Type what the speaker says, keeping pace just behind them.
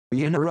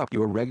We interrupt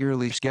your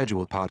regularly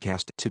scheduled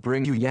podcast to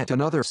bring you yet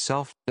another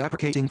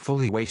self-deprecating,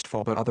 fully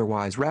wasteful but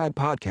otherwise rad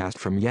podcast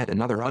from yet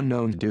another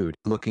unknown dude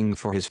looking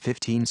for his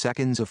 15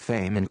 seconds of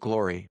fame and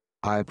glory.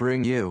 I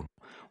bring you.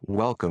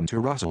 Welcome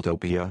to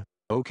Russelltopia.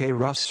 Okay,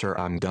 Russ, sir,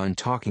 I'm done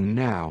talking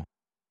now.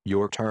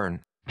 Your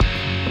turn.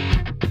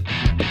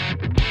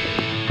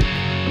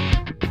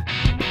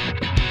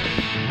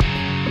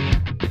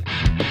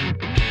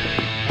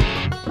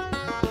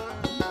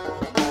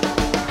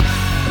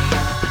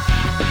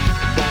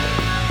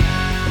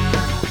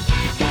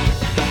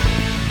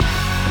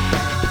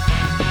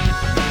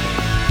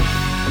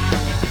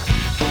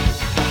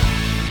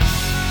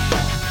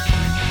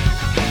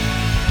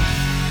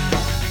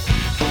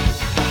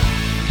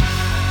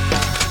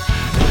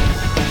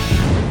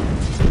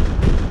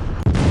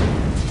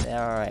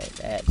 Alright,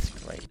 that's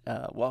great.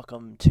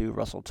 Welcome to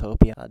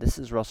Russelltopia. This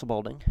is Russell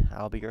Boulding.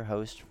 I'll be your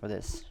host for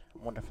this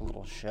wonderful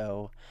little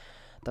show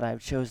that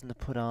I've chosen to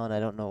put on. I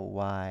don't know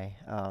why.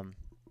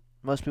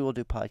 Most people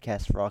do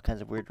podcasts for all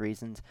kinds of weird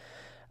reasons.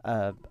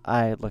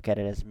 I look at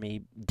it as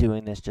me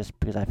doing this just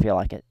because I feel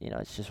like it. You know,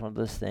 it's just one of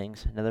those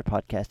things. Another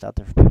podcast out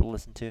there for people to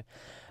listen to.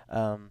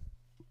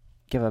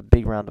 Give a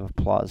big round of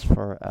applause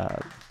for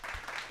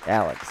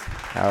Alex,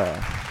 our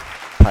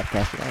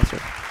podcast announcer.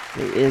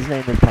 His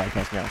name is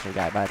Podcast Announcer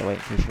Guy, by the way, in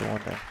case you're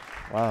wondering.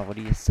 Wow, what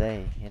do you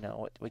say? You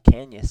know, what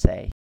can you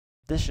say?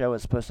 This show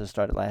was supposed to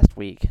start last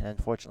week, and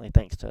unfortunately,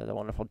 thanks to the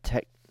wonderful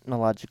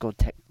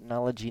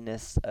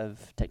technologiness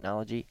of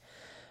technology,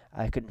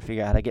 I couldn't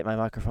figure out how to get my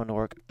microphone to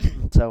work,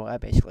 so I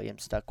basically am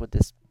stuck with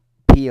this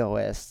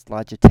POS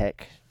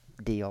Logitech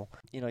deal.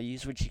 You know,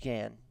 use what you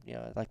can. You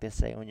know, like they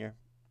say when you're,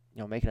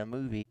 making a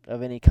movie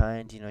of any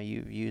kind. You know,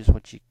 you use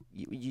what you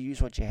use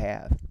what you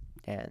have.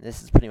 And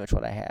this is pretty much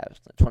what I have.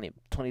 It's a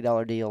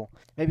 $20 deal.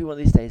 Maybe one of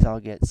these days I'll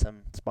get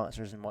some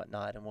sponsors and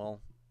whatnot, and we'll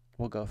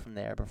go from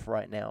there. But for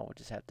right now, we'll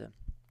just have to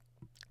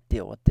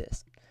deal with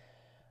this.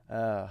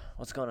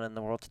 What's going on in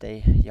the world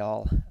today,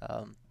 y'all?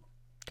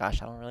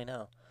 Gosh, I don't really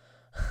know.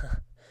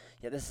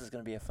 Yeah, this is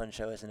going to be a fun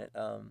show, isn't it?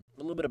 A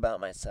little bit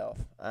about myself.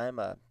 I'm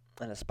an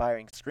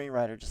aspiring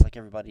screenwriter, just like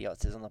everybody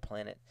else is on the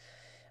planet.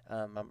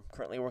 I'm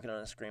currently working on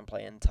a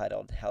screenplay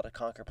entitled How to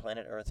Conquer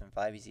Planet Earth in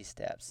 5 Easy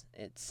Steps.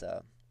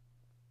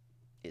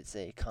 It's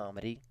a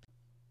comedy.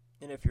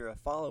 And if you're a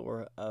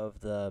follower of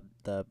the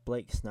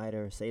Blake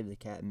Snyder Save the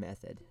Cat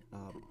method,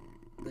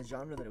 the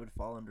genre that it would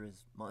fall under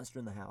is Monster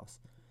in the House.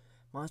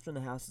 Monster in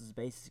the House is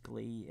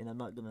basically, and I'm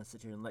not going to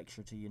sit here and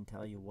lecture to you and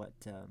tell you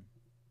what's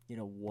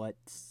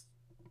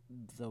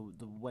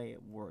the way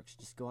it works.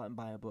 Just go out and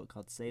buy a book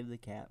called Save the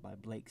Cat by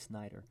Blake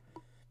Snyder.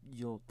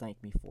 You'll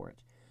thank me for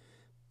it.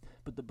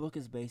 But the book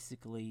is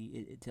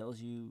basically, it tells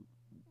you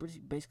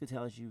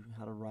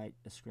how to write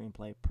a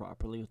screenplay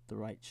properly with the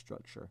right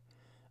structure.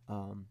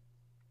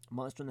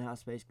 Monster in the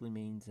House basically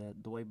means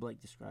that the way Blake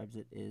describes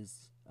it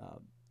is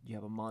you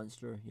have a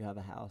monster, you have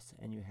a house,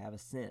 and you have a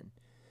sin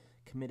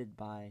committed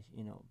by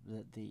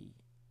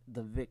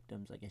the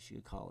victims, I guess you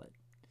could call it.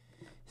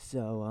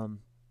 So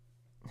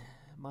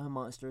my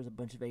monster is a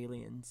bunch of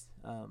aliens.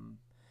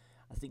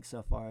 I think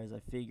so far as I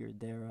figured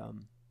they're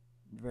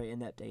very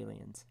inept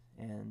aliens.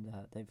 And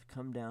they've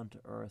come down to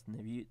Earth, and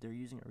they're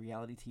using a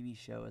reality TV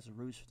show as a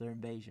ruse for their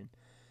invasion.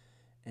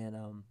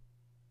 And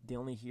the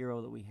only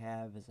hero that we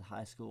have is a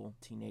high school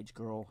teenage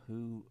girl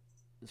who,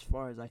 as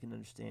far as I can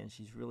understand,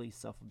 she's really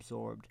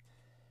self-absorbed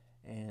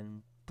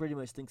and pretty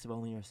much thinks of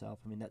only herself.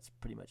 I mean, that's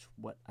pretty much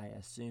what I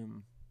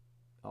assume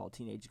all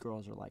teenage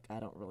girls are like. I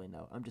don't really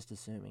know. I'm just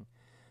assuming.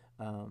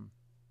 Don't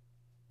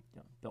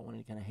want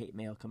any kind of hate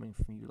mail coming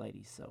from you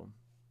ladies, so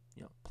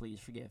please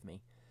forgive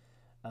me.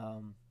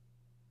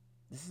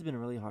 This has been a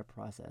really hard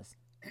process.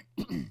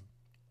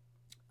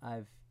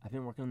 I've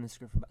been working on this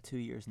script for about 2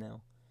 years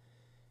now,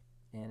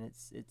 and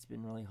it's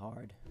been really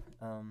hard.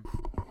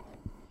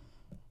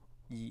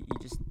 You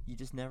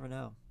just never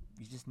know.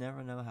 You just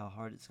never know how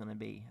hard it's gonna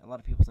be. A lot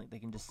of people think they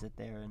can just sit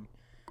there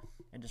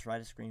and just write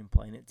a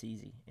screenplay and it's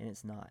easy, and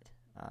it's not.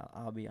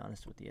 I'll be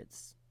honest with you.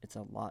 It's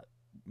a lot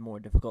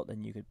more difficult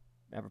than you could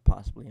ever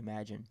possibly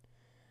imagine.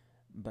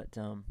 But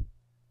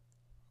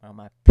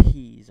my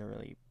P's are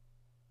really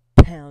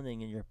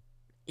pounding in your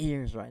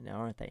ears right now,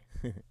 aren't they?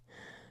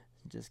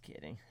 Just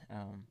kidding.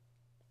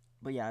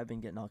 But yeah, I've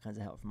been getting all kinds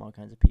of help from all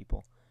kinds of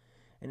people,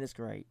 and it's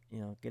great.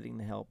 Getting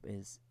the help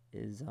is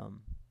it's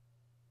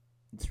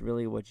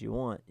really what you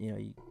want.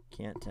 You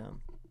can't.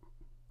 Hang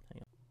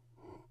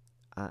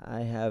on.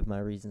 I have my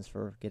reasons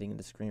for getting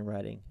into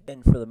screenwriting,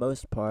 and for the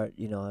most part,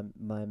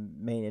 my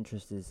main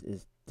interest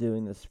is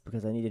doing this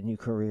because I need a new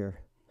career.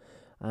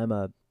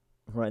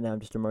 Right now I'm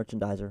just a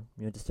merchandiser,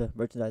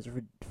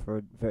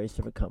 for various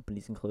different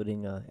companies,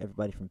 including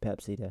everybody from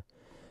Pepsi to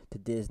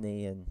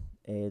Disney, and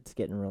it's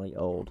getting really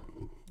old,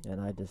 and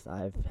I've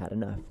had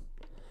enough.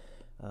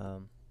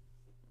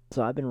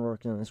 So I've been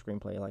working on the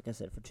screenplay, like I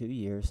said, for 2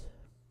 years,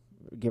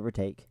 give or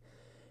take,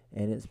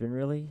 and it's been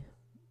really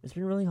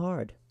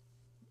hard.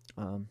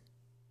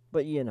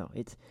 But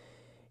it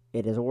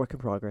is a work in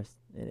progress,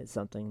 and it's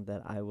something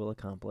that I will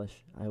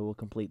accomplish. I will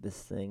complete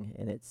this thing,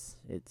 and it's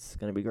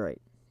going to be great.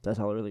 That's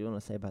all I really want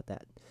to say about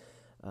that.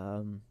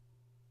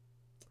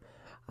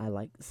 I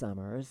like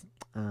summers.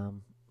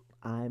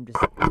 I'm just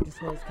gonna. Oops,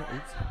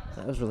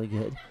 that was really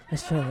good.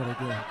 Let's try that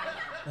again.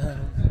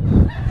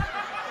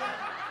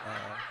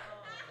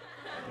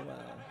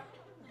 Wow,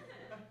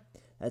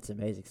 that's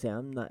amazing. See,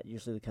 I'm not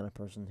usually the kind of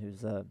person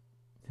who's at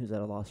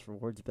a loss for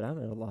words, but I'm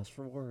at a loss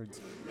for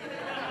words.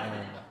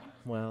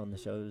 Wow, and the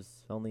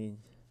show's only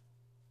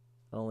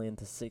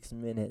into 6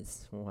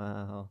 minutes.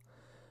 Wow.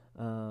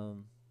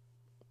 Um,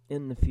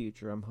 in the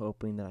future, I'm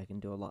hoping that I can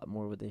do a lot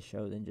more with this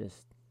show than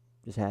just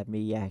have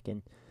me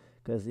yakking,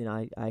 because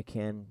I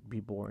can be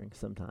boring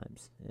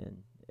sometimes,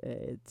 and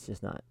it's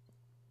just not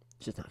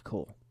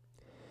cool.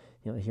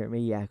 Hear me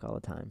yak all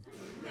the time.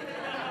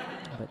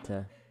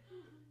 But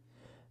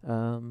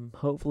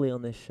hopefully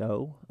on this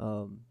show,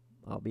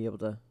 I'll be able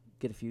to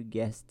get a few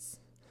guests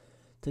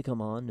to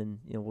come on, and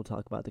we'll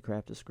talk about the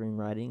craft of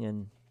screenwriting,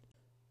 and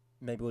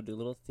maybe we'll do a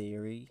little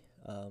theory.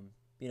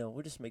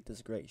 We'll just make this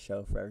a great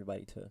show for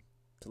everybody to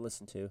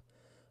listen to.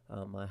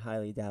 I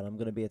highly doubt I'm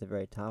going to be at the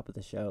very top of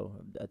the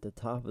show, at the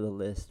top of the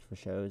list for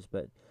shows,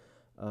 but,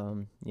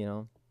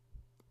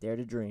 dare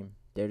to dream,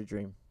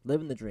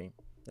 living the dream.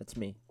 That's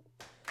me.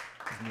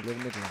 That's me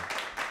living the dream.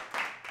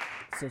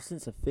 So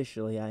since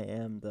officially I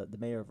am the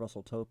mayor of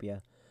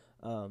Russelltopia,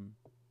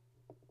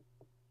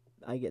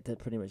 I get to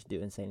pretty much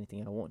do and say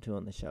anything I want to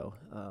on the show.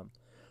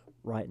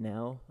 Right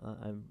now,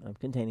 I'm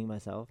containing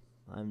myself.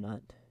 I'm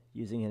not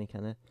using any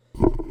kind of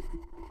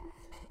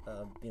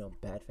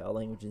bad foul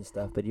language and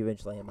stuff, but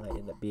eventually it might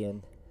end up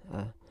being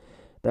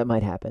that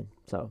might happen.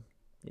 So,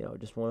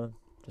 just wanna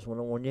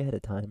warn you ahead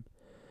of time.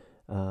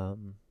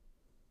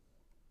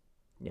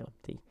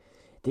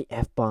 The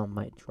F-bomb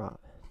might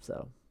drop.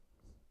 So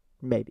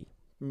maybe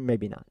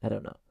not. I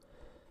don't know.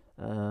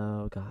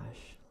 Oh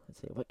gosh,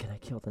 let's see. What can I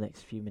kill the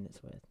next few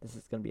minutes with? This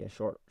is gonna be a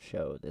short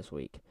show this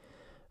week.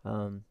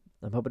 I'm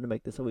hoping to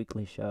make this a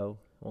weekly show.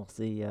 We'll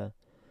see.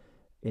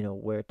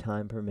 Where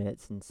time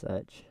permits and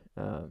such.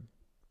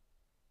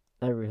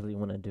 I really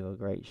want to do a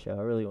great show.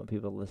 I really want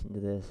people to listen to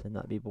this and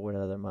not be bored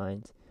out of their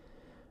minds.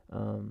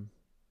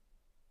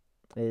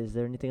 Is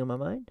there anything on my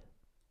mind?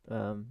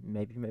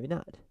 Maybe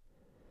not.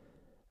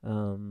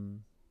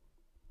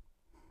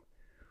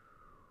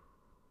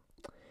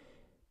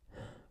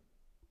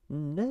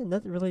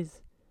 Nothing really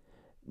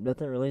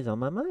is on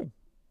my mind.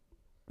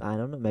 I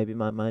don't know. Maybe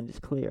my mind is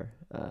clear.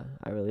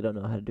 I really don't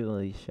know how to do one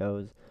of these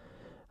shows.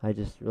 I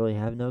just really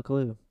have no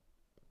clue.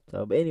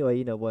 So, but anyway,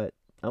 you know what?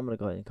 I'm gonna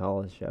go ahead and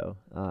call this show.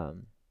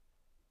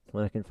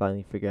 When I can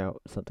finally figure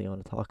out something I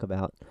want to talk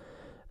about,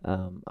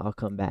 I'll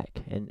come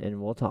back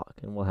and we'll talk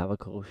and we'll have a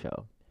cool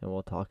show and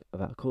we'll talk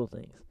about cool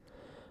things.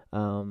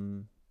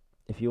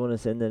 If you want to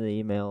send in an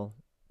email,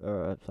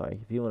 or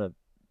if you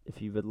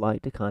would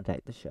like to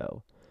contact the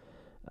show,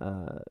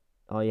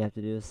 all you have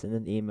to do is send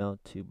an email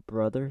to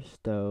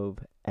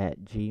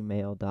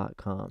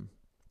brotherstove@gmail.com.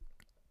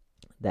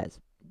 That's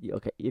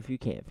okay. If you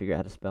can't figure out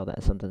how to spell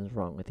that, something's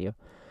wrong with you.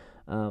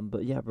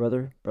 But yeah,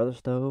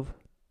 brotherstove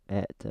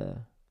at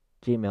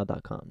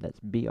gmail.com. That's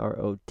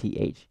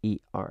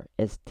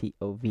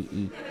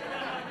BROTHERSTOVE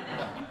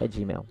at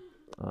Gmail.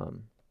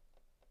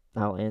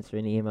 I'll answer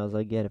any emails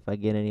I get if I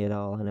get any at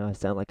all. I know I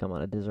sound like I'm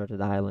on a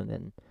deserted island,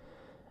 and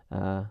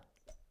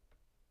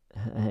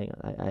hang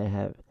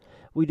on,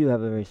 we do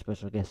have a very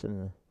special guest in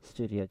the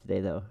studio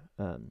today, though.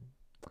 I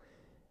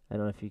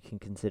don't know if you can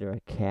consider a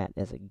cat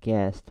as a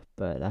guest,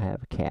 but I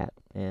have a cat,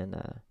 and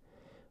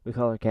we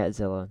call her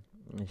Catzilla,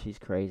 and she's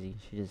crazy.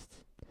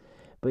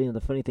 But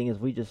the funny thing is,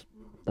 we just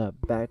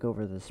back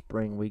over the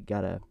spring, we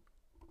got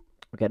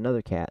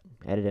another cat,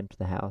 added him to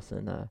the house,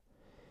 and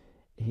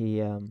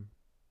he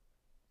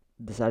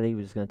decided he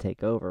was going to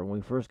take over. When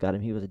we first got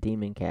him, he was a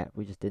demon cat.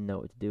 We just didn't know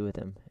what to do with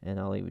him, and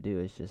all he would do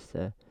is just,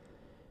 he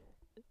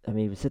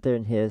would sit there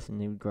and hiss,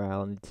 and he would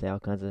growl, and he'd say all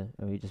kinds of,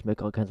 he'd just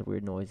make all kinds of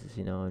weird noises,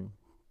 and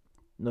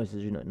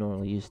noises you're not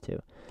normally used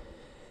to.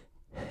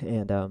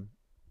 And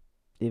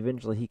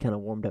eventually, he kind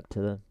of warmed up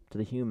to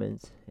the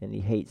humans, and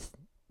he's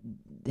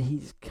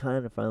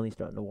kind of finally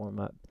starting to warm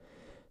up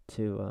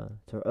to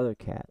our other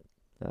cat,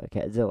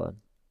 Catzilla.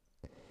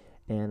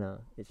 And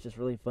it's just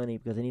really funny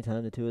because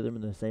anytime the two of them are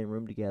in the same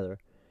room together,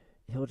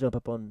 he'll jump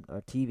up on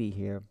our TV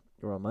here,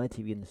 or on my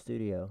TV in the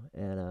studio,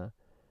 and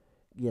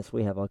yes,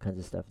 we have all kinds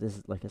of stuff. This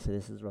is, like I said,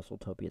 this is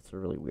Russelltopia. It's a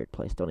really weird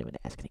place. Don't even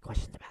ask any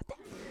questions about that.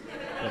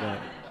 But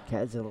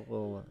Catzilla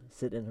will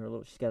sit in her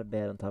she's got a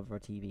bed on top of our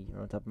TV,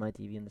 or on top of my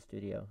TV in the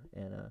studio,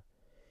 and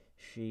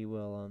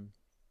she'll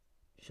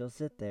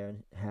sit there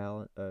and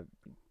howl,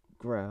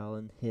 growl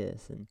and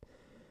hiss and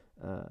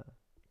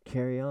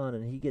carry on.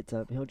 And he gets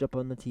up, he'll jump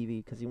on the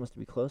TV because he wants to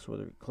be close to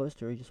her.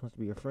 He just wants to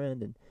be her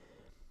friend, and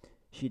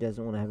she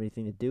doesn't want to have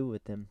anything to do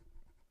with him.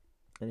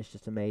 And it's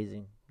just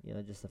amazing,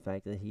 just the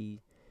fact that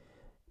he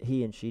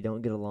and she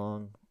don't get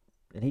along,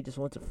 and he just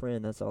wants a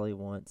friend. That's all he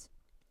wants.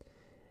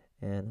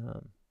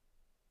 And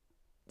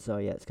so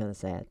yeah, it's kind of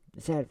sad.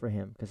 It's sad for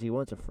him because he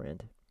wants a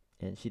friend,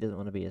 and she doesn't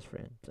want to be his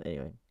friend. So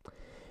anyway,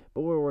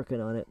 But we're working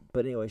on it.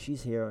 But anyway,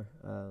 she's here.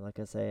 Like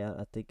I say,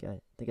 I think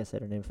I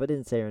said her name. If I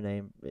didn't say her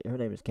name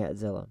is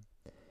Catzilla,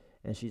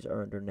 and she's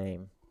earned her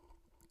name.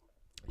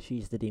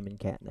 She's the demon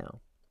cat now.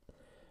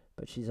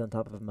 But she's on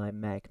top of my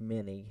Mac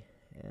Mini,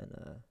 and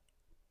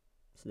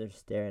so they're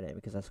staring at me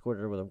because I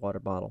squirted her with a water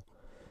bottle.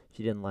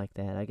 She didn't like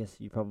that. I guess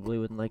you probably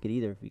wouldn't like it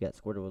either if you got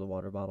squirted with a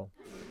water bottle.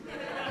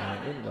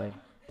 Anyway,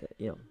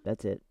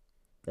 that's it.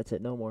 That's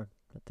it. No more.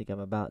 I think I'm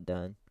about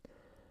done.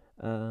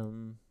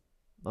 All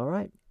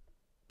right.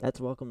 That's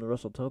Welcome to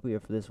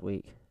Russelltopia for this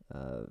week.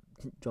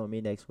 Join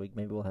me next week.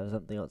 Maybe we'll have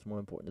something else more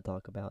important to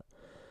talk about.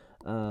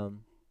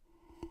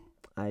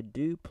 I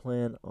do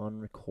plan on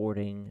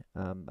recording.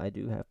 I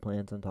do have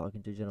plans on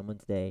talking to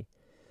Gentleman's Day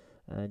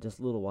in just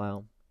a little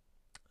while.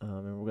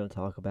 And we're going to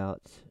talk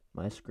about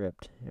my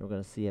script. And we're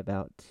going to see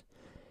about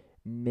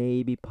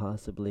maybe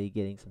possibly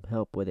getting some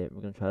help with it.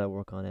 We're going to try to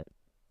work on it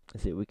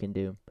and see what we can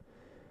do.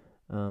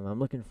 I'm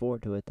looking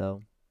forward to it,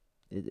 though.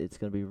 It's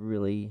going to be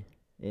really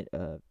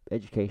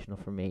educational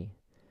for me.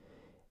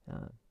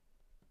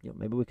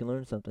 Maybe we can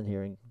learn something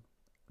here and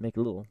make a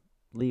little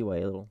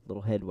leeway, a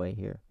little headway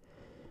here.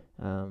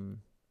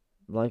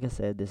 Like I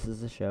said, this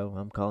is a show.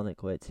 I'm calling it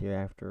quits here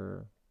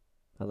after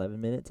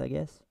 11 minutes, I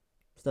guess.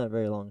 It's not a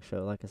very long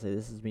show. Like I said,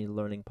 this is me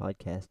learning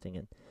podcasting,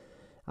 and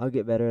I'll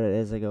get better at it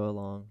as I go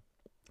along.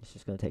 It's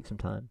just going to take some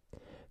time.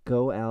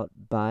 Go out,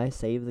 buy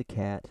Save the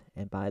Cat,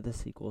 and buy the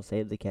sequel.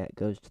 Save the Cat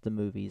Goes to the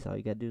Movies. All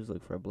you got to do is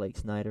look for Blake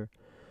Snyder.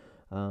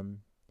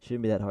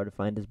 Shouldn't be that hard to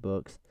find his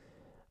books.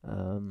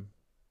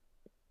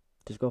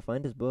 Just go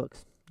find his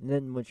books. And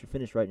then once you're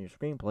finished writing your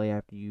screenplay,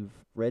 after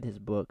you've read his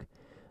book,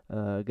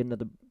 get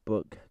another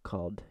book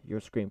called Your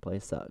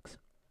Screenplay Sucks.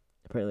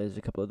 Apparently there's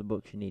a couple other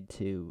books you need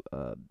to.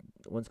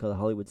 One's called The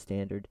Hollywood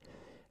Standard,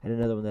 and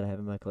another one that I have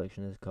in my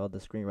collection is called The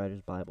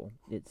Screenwriter's Bible.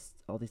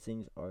 All these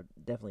things are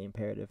definitely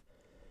imperative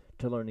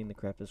to learning the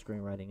craft of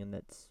screenwriting, and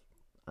like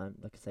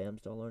I say, I'm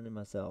still learning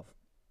myself.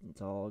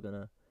 It's all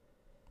gonna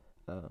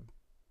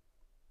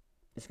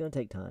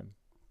take time,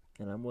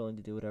 and I'm willing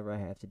to do whatever I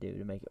have to do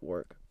to make it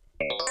work.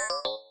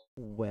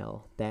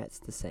 Well, that's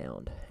the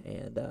sound,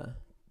 and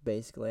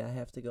basically I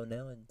have to go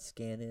now and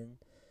scan in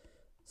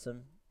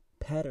some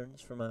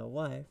patterns for my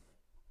wife,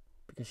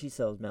 because she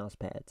sells mouse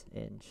pads,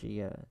 and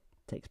she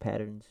takes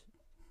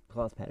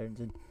cloth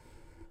patterns,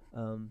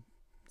 and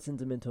sends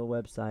them into a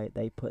website.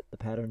 They put the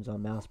patterns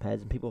on mouse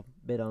pads, and people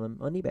bid on them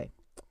on eBay,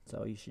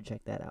 so you should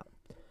check that out.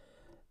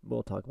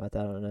 We'll talk about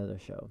that on another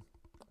show.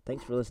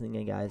 Thanks for listening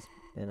in, guys,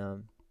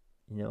 and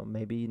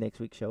maybe next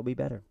week's show will be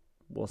better.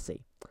 We'll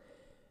see.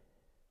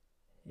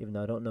 Even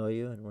though I don't know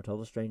you and we're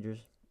total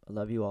strangers, I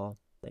love you all.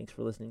 Thanks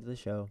for listening to the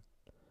show.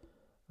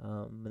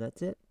 And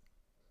that's it.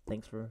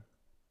 Thanks for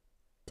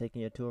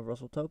taking a tour of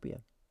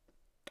Russelltopia.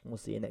 We'll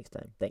see you next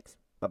time. Thanks.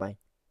 Bye-bye.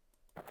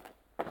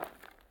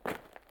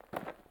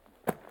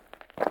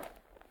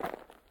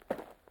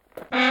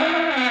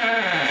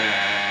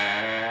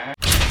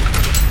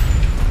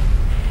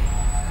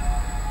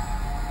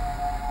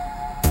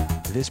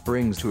 This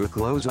brings to a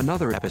close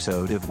another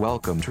episode of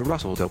Welcome to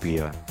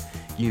Russelltopia.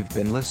 You've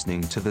been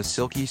listening to the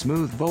silky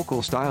smooth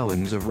vocal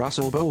stylings of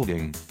Russell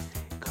Boulding.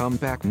 Come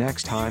back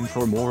next time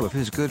for more of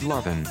his good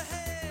lovin'.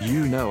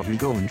 You know who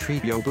go and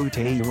treat yo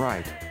booty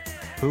right.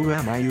 Who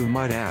am I, you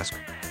might ask?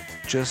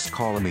 Just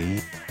call me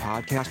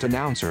Podcast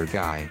Announcer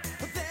Guy.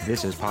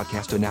 This is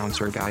Podcast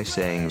Announcer Guy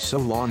saying so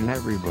long,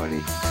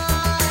 everybody.